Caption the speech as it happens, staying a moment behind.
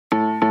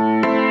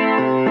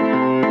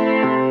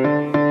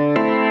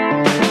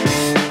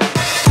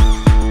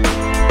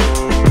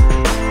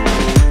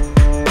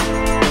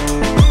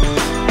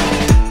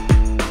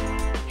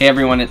Hey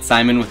everyone, it's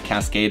Simon with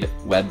Cascade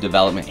Web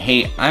Development.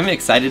 Hey, I'm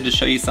excited to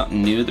show you something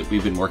new that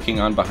we've been working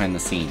on behind the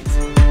scenes.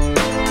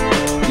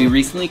 We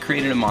recently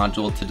created a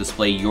module to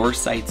display your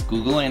site's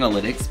Google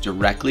Analytics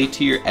directly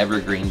to your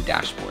Evergreen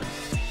dashboard.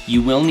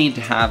 You will need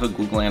to have a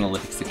Google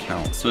Analytics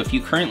account, so if you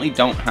currently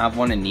don't have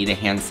one and need a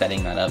hand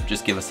setting that up,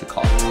 just give us a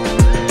call.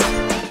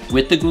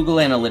 With the Google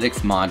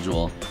Analytics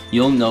module,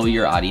 you'll know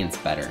your audience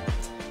better.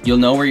 You'll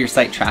know where your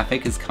site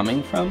traffic is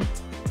coming from,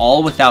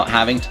 all without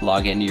having to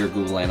log into your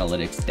Google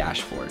Analytics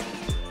dashboard.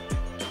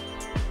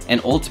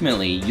 And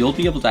ultimately, you'll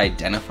be able to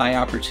identify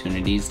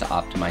opportunities to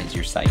optimize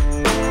your site.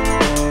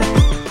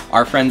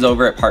 Our friends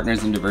over at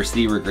Partners in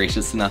Diversity were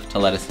gracious enough to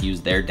let us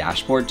use their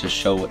dashboard to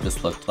show what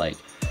this looked like.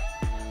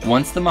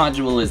 Once the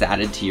module is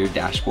added to your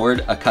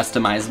dashboard, a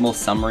customizable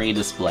summary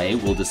display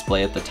will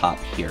display at the top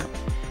here.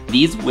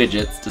 These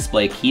widgets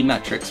display key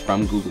metrics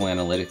from Google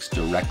Analytics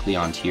directly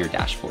onto your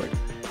dashboard.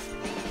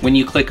 When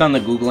you click on the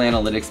Google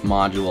Analytics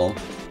module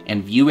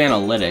and view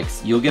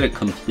analytics, you'll get a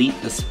complete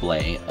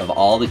display of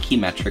all the key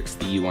metrics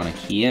that you want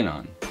to key in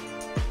on.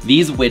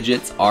 These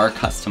widgets are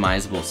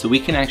customizable, so we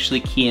can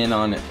actually key in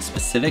on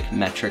specific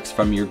metrics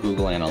from your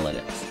Google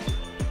Analytics.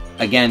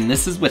 Again,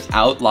 this is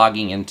without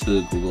logging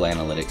into the Google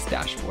Analytics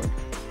dashboard.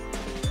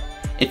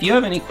 If you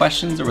have any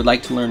questions or would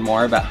like to learn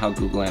more about how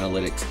Google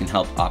Analytics can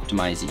help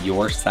optimize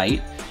your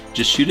site,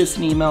 just shoot us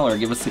an email or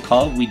give us a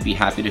call. We'd be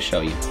happy to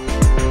show you.